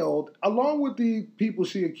jailed along with the people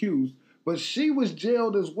she accused, but she was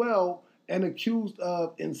jailed as well and accused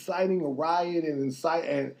of inciting a riot and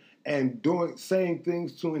saying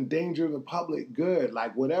things to endanger the public good,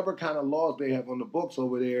 like whatever kind of laws they have on the books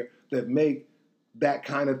over there that make that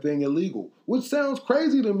kind of thing illegal, which sounds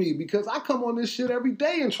crazy to me because I come on this shit every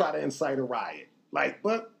day and try to incite a riot.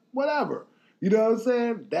 But whatever. You know what I'm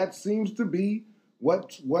saying? That seems to be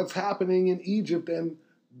what's happening in Egypt, and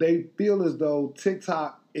they feel as though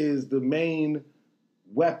TikTok is the main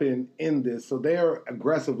weapon in this. So they're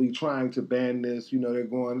aggressively trying to ban this. You know, they're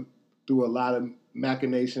going through a lot of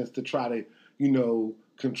machinations to try to, you know,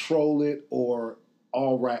 control it or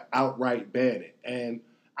outright ban it. And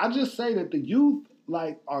I just say that the youth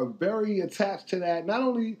like are very attached to that. Not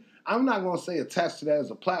only, I'm not going to say attached to that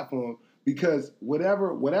as a platform, because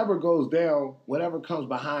whatever goes down, whatever comes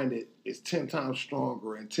behind it is 10 times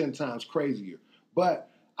stronger and 10 times crazier. But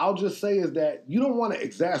I'll just say is that you don't want to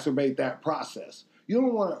exacerbate that process. You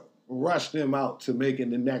don't want to rush them out to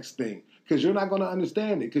making the next thing, because you're not going to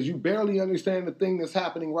understand it, because you barely understand the thing that's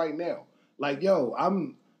happening right now. Like, yo,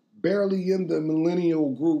 I'm barely in the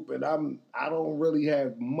millennial group, and I don't really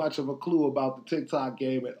have much of a clue about the TikTok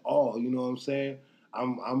game at all. You know what I'm saying?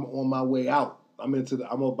 I'm on my way out. I'm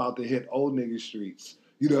about to hit old nigga streets.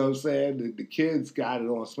 You know what I'm saying? The kids got it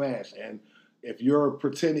on Smash. And if you're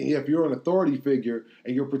an authority figure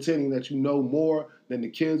and you're pretending that you know more than the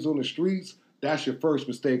kids on the streets, that's your first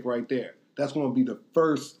mistake right there. That's going to be the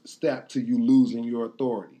first step to you losing your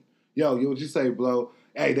authority. Yo, what you say, Blow?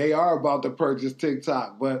 Hey, they are about to purchase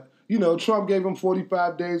TikTok, but, you know, Trump gave them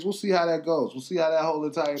 45 days. We'll see how that goes. We'll see how that whole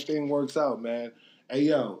entire thing works out, man. Hey,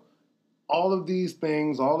 yo. All of these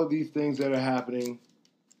things that are happening,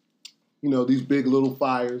 you know, these big little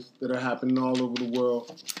fires that are happening all over the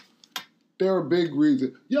world, they're a big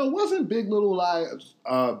reason. Yo, wasn't Big Little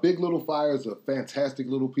Fires a fantastic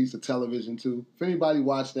little piece of television too? If anybody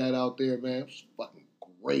watched that out there, man, it's a fucking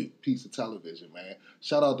great piece of television, man.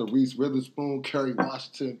 Shout out to Reese Witherspoon, Kerry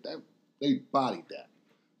Washington. They bodied that.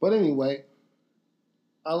 But anyway,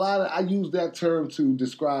 I use that term to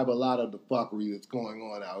describe a lot of the fuckery that's going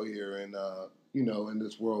on out here in, you know, in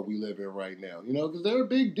this world we live in right now. You know, because they're a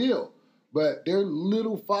big deal. But there are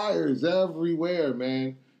little fires everywhere,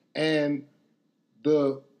 man. And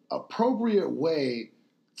the appropriate way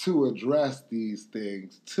to address these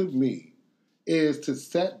things, to me, is to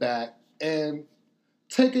set back and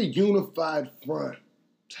take a unified front.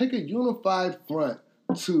 Take a unified front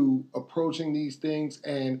to approaching these things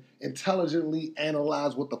and intelligently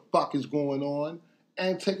analyze what the fuck is going on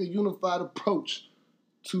and take a unified approach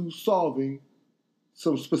to solving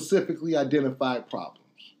some specifically identified problems.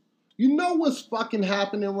 You know what's fucking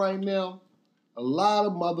happening right now? A lot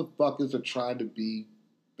of motherfuckers are trying to be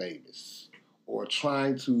famous or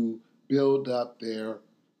trying to build up their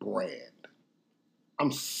brand.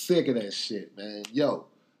 I'm sick of that shit, man. Yo,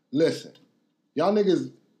 listen, y'all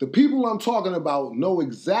niggas, the people I'm talking about know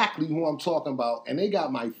exactly who I'm talking about, and they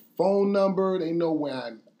got my phone number. They know where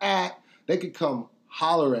I'm at. They could come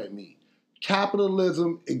holler at me.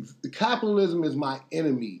 Capitalism is my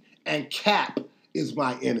enemy, and Cap is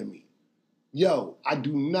my enemy. Yo, I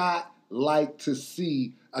do not like to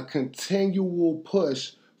see a continual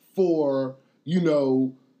push for, you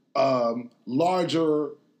know, larger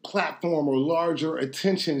platform or larger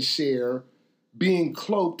attention share being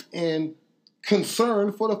cloaked in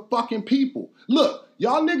concern for the fucking people. Look,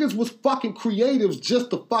 y'all niggas was fucking creatives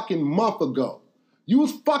just a fucking month ago. You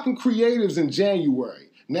was fucking creatives in January.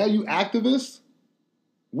 Now you activists?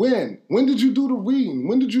 When? When did you do the reading?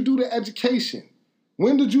 When did you do the education?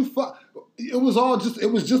 When did you It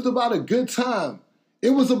was just about a good time.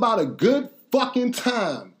 It was about a good fucking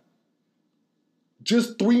time.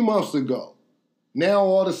 Just 3 months ago. Now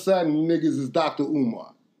all of a sudden niggas is Dr.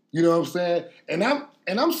 Umar. You know what I'm saying?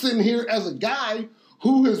 And I'm sitting here as a guy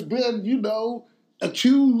who has been, you know,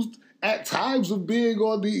 accused at times of being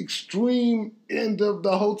on the extreme end of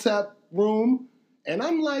the Hotep room. And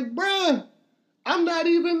I'm like, bruh,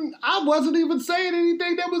 I wasn't even saying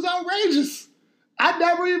anything that was outrageous. I've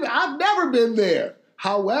never been there.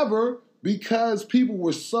 However, because people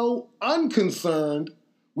were so unconcerned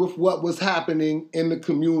with what was happening in the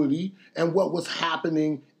community and what was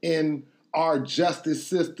happening in our justice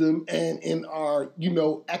system and in our, you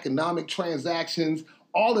know, economic transactions,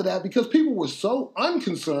 all of that, because people were so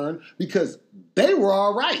unconcerned because they were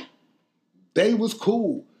all right. They was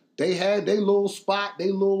cool. They had their little spot,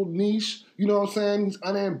 their little niche. You know what I'm saying? These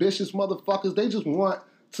unambitious motherfuckers, they just want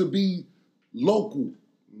to be local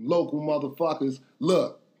motherfuckers.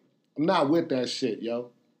 Look, I'm not with that shit,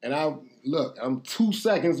 yo. And I'm 2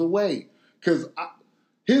 seconds away. Because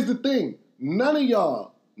here's the thing. None of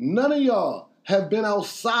y'all have been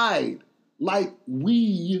outside like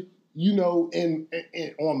we, you know, in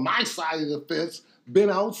on my side of the fence, been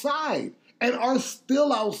outside and are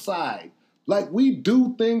still outside. Like, we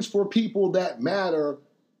do things for people that matter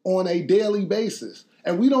on a daily basis.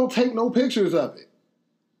 And we don't take no pictures of it.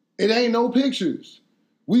 It ain't no pictures.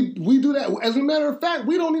 We do that. As a matter of fact,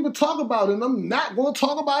 we don't even talk about it, and I'm not going to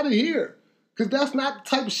talk about it here. Because that's not the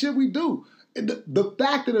type of shit we do. The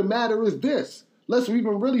fact of the matter is this. Let's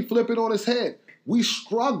even really flip it on its head. we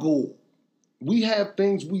struggle. We have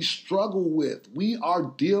things we struggle with. We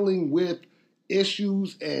are dealing with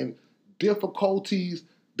issues and difficulties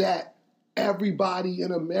that everybody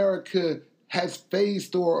in America has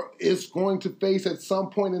faced or is going to face at some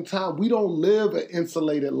point in time. We don't live an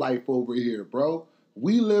insulated life over here, bro.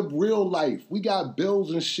 We live real life. We got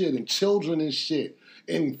bills and shit and children and shit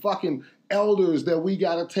and fucking elders that we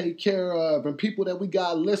got to take care of and people that we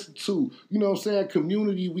got to listen to. You know what I'm saying?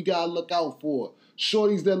 Community we got to look out for.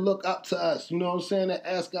 Shorties that look up to us. You know what I'm saying? That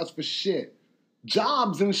ask us for shit.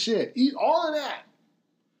 Jobs and shit. Eat all of that.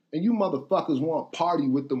 And you motherfuckers want to party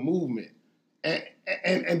with the movement.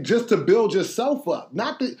 And just to build yourself up.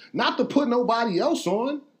 Not to put nobody else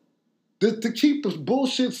on. To keep the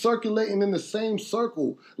bullshit circulating in the same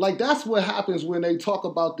circle. Like, that's what happens when they talk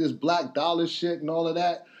about this black dollar shit and all of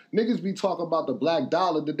that. Niggas be talking about the black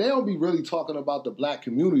dollar. They don't be really talking about the black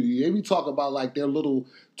community. They be talking about, like, their little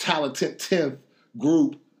talented 10th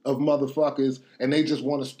group of motherfuckers, and they just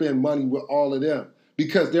want to spend money with all of them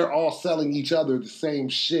because they're all selling each other the same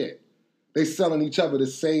shit. They selling each other the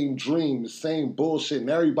same dream, the same bullshit, and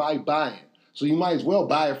everybody buying. So you might as well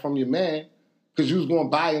buy it from your man because you was going to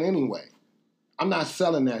buy it anyway. I'm not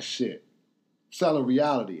selling that shit. I'm selling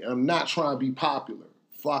reality. And I'm not trying to be popular.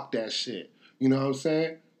 Fuck that shit. You know what I'm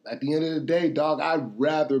saying? At the end of the day, dog, I'd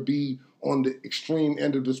rather be on the extreme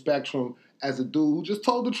end of the spectrum as a dude who just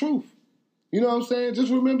told the truth. You know what I'm saying?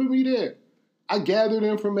 Just remember me there. I gathered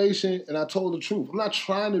information and I told the truth. I'm not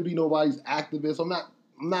trying to be nobody's activist. I'm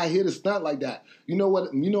not here to stunt like that. You know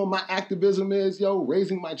what? You know what my activism is, yo?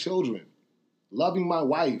 Raising my children. Loving my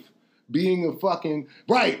wife. Being a fucking...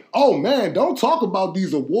 Right. Oh, man, don't talk about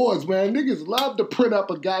these awards, man. Niggas love to print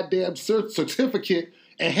up a goddamn certificate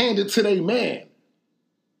and hand it to their man.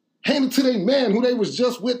 Hand it to their man who they was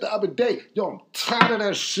just with the other day. Yo, I'm tired of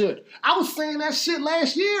that shit. I was saying that shit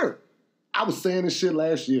last year.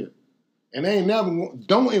 And they ain't never...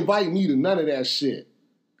 Don't invite me to none of that shit.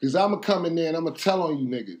 Because I'm going to come in there and I'm going to tell on you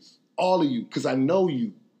niggas. All of you. Because I know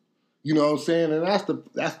you. You know what I'm saying? And that's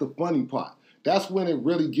the funny part. That's when it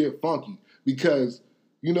really get funky. Because,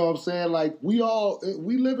 you know what I'm saying? Like, we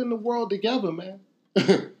live in the world together, man.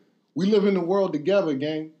 We live in the world together,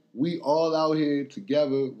 gang. We all out here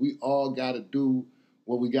together. We all got to do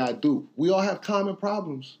what we got to do. We all have common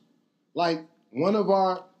problems. Like, one of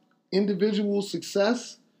our individual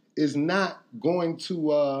success is not going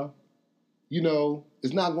to,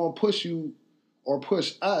 it's not going to push you or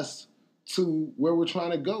push us to where we're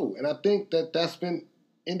trying to go. And I think that that's been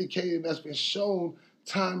indicated, that's been shown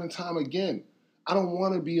time and time again. I don't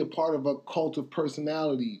want to be a part of a cult of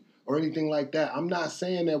personality or anything like that. I'm not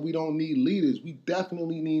saying that we don't need leaders. We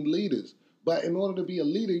definitely need leaders. But in order to be a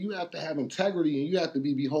leader, you have to have integrity and you have to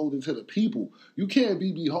be beholden to the people. You can't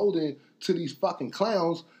be beholden to these fucking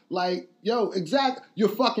clowns like, yo, your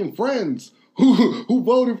fucking friends who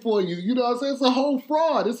voted for you. You know what I'm saying? It's a whole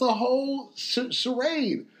fraud. It's a whole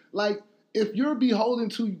charade. Like, if you're beholden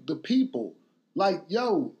to the people, like,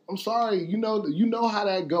 yo, I'm sorry, you know how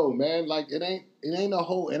that go, man. Like, it ain't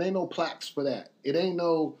no plaques for that. It ain't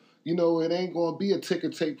no, it ain't gonna be a ticker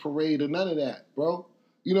tape parade or none of that, bro.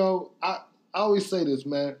 I always say this,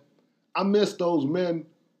 man. I miss those men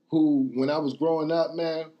who, when I was growing up,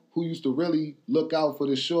 man, who used to really look out for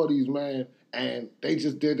the shorties, man, and they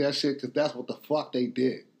just did that shit because that's what the fuck they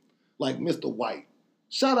did. Like Mr. White.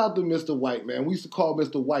 Shout out to Mr. White, man. We used to call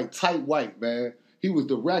Mr. White Tight White, man. He was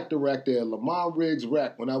the rec director at Lamar Riggs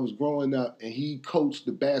Rec when I was growing up, and he coached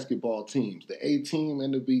the basketball teams, the A team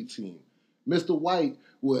and the B team. Mr. White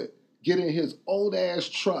would get in his old-ass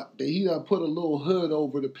truck that he done put a little hood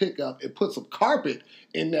over the pickup and put some carpet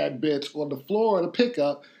in that bitch on the floor of the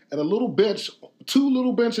pickup and a little bench, 2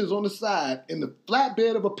 little benches on the side in the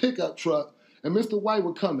flatbed of a pickup truck, and Mr. White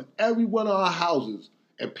would come to every one of our houses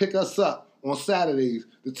and pick us up on Saturdays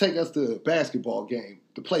to take us to a basketball game,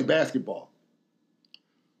 to play basketball.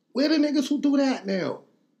 Where the niggas who do that now?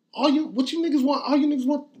 What you niggas want? All you niggas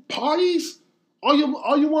want parties? All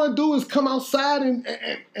you want to do is come outside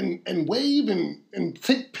and wave and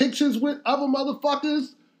take pictures with other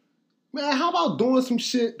motherfuckers? Man, how about doing some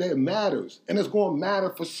shit that matters and it's going to matter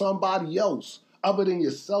for somebody else other than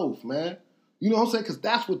yourself, man? You know what I'm saying? Because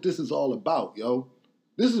that's what this is all about, yo.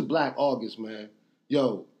 This is Black August, man.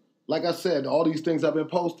 Yo, like I said, all these things I've been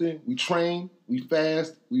posting, we train, we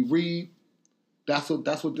fast, we read. That's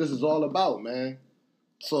what this is all about, man.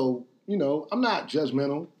 So, I'm not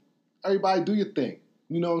judgmental. Everybody do your thing.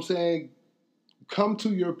 You know what I'm saying? Come to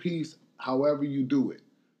your peace however you do it.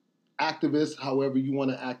 Activist however you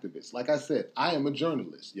want to activist. Like I said, I am a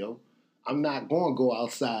journalist, yo. I'm not going to go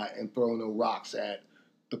outside and throw no rocks at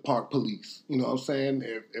the park police. You know what I'm saying?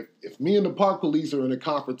 If me and the park police are in a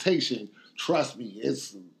confrontation, trust me,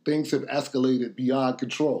 things have escalated beyond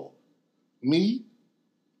control. Me,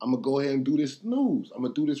 I'm going to go ahead and do this news. I'm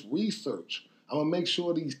going to do this research. I'm going to make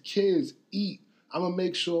sure these kids eat. I'm going to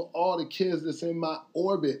make sure all the kids that's in my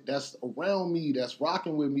orbit, that's around me, that's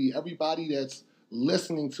rocking with me, everybody that's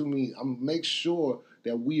listening to me, I'm going to make sure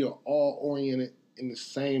that we are all oriented in the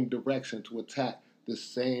same direction to attack the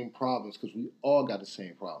same problems, because we all got the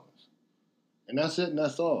same problems. And that's it and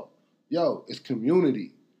that's all. Yo, it's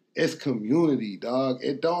community. It's community, dog.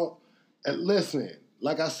 And listen,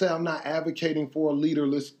 like I said, I'm not advocating for a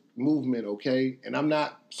leaderless movement, okay? And I'm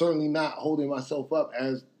certainly not holding myself up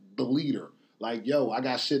as the leader. Like, yo, I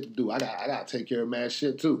got shit to do. I got to take care of mad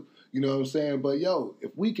shit too. You know what I'm saying? But yo,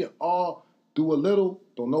 if we can all do a little,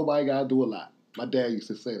 don't nobody got to do a lot. My dad used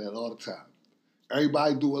to say that all the time.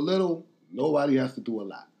 Everybody do a little, nobody has to do a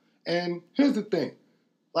lot. And here's the thing.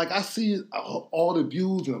 Like, I see all the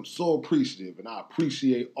views, and I'm so appreciative, and I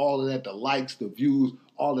appreciate all of that, the likes, the views,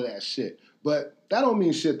 all of that shit. But that don't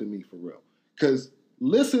mean shit to me, for real. Because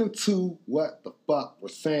listen to what the fuck we're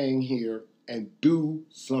saying here and do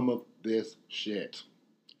some of this shit.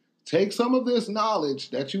 Take some of this knowledge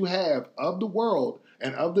that you have of the world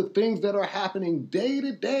and of the things that are happening day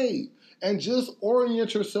to day, and just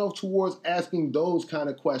orient yourself towards asking those kind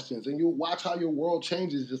of questions. And you'll watch how your world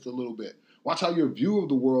changes just a little bit. Watch how your view of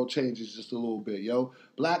the world changes just a little bit, yo.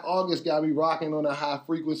 Black August got me rocking on a high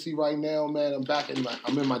frequency right now, man.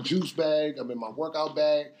 I'm in my juice bag. I'm in my workout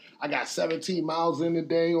bag. I got 17 miles in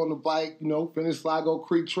today on the bike, finished Sligo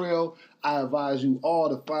Creek Trail. I advise you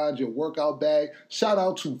all to find your workout bag. Shout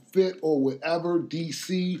out to Fit or Whatever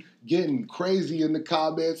DC, getting crazy in the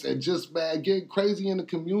comments, and just, man, getting crazy in the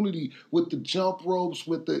community with the jump ropes,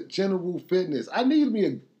 with the general fitness. I need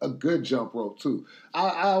me a good jump rope too.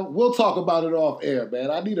 We'll talk about it off air,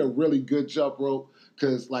 man. I need a really good jump rope.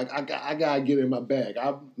 Because, I got to get in my bag.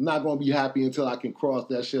 I'm not going to be happy until I can cross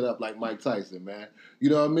that shit up like Mike Tyson, man. You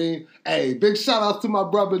know what I mean? Hey, big shout out to my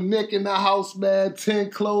brother Nick in the house, man. 10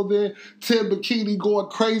 Clothing, 10 Bikini, going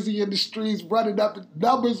crazy in the streets, running up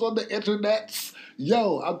numbers on the internet.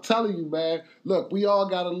 Yo, I'm telling you, man. Look, we all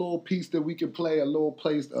got a little piece that we can play, a little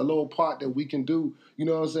part that we can do. You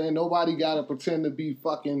know what I'm saying? Nobody got to pretend to be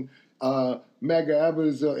fucking Mega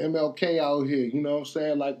Evans or MLK out here. You know what I'm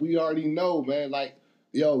saying? Like, we already know, man. Like,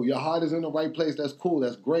 yo, your heart is in the right place. That's cool.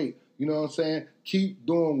 That's great. You know what I'm saying? Keep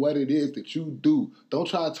doing what it is that you do. Don't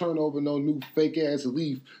try to turn over no new fake-ass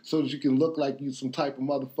leaf so that you can look like you some type of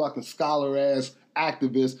motherfucking scholar-ass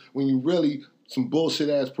activist when you really some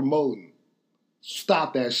bullshit-ass promoting.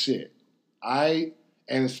 Stop that shit. All right?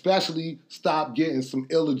 And especially stop getting some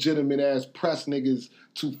illegitimate-ass press niggas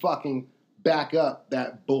to fucking back up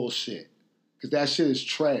that bullshit. Because that shit is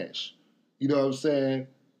trash. You know what I'm saying?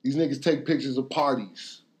 These niggas take pictures of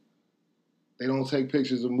parties. They don't take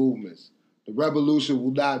pictures of movements. The revolution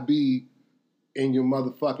will not be in your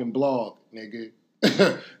motherfucking blog, nigga.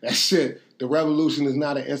 That shit. The revolution is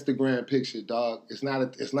not an Instagram picture, dog. It's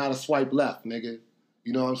not a swipe left, nigga.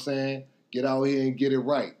 You know what I'm saying? Get out here and get it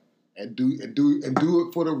right. And do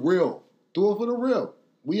it for the real. Do it for the real.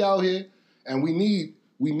 We out here and we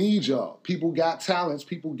need y'all. People got talents,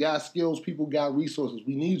 people got skills, people got resources.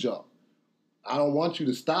 We need y'all. I don't want you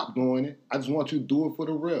to stop doing it. I just want you to do it for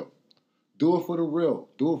the real. Do it for the real.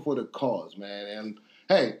 Do it for the cause, man. And,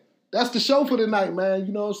 hey, that's the show for tonight, man.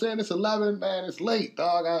 You know what I'm saying? It's 11, man. It's late,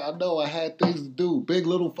 dog. I know I had things to do. Big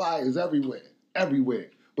little fires everywhere.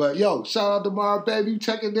 Everywhere. But, yo, shout out to Mara, baby.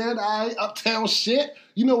 Check it in. All right, uptown shit.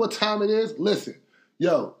 You know what time it is. Listen,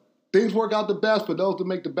 yo, things work out the best for those that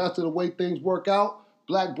make the best of the way things work out.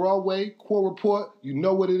 Black Broadway, Core Report, you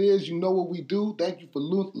know what it is, you know what we do. Thank you for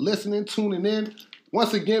listening, tuning in.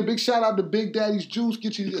 Once again, big shout out to Big Daddy's Juice.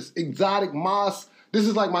 Get you this exotic moss. This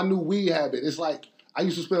is like my new weed habit. It's like I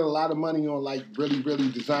used to spend a lot of money on like really,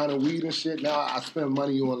 really designer weed and shit. Now I spend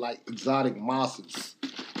money on like exotic mosses.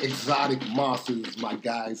 Exotic mosses, my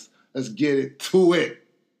guys. Let's get it to it.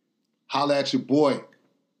 Holla at your boy.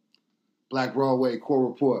 Black Broadway, Core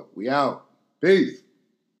Report. We out. Peace.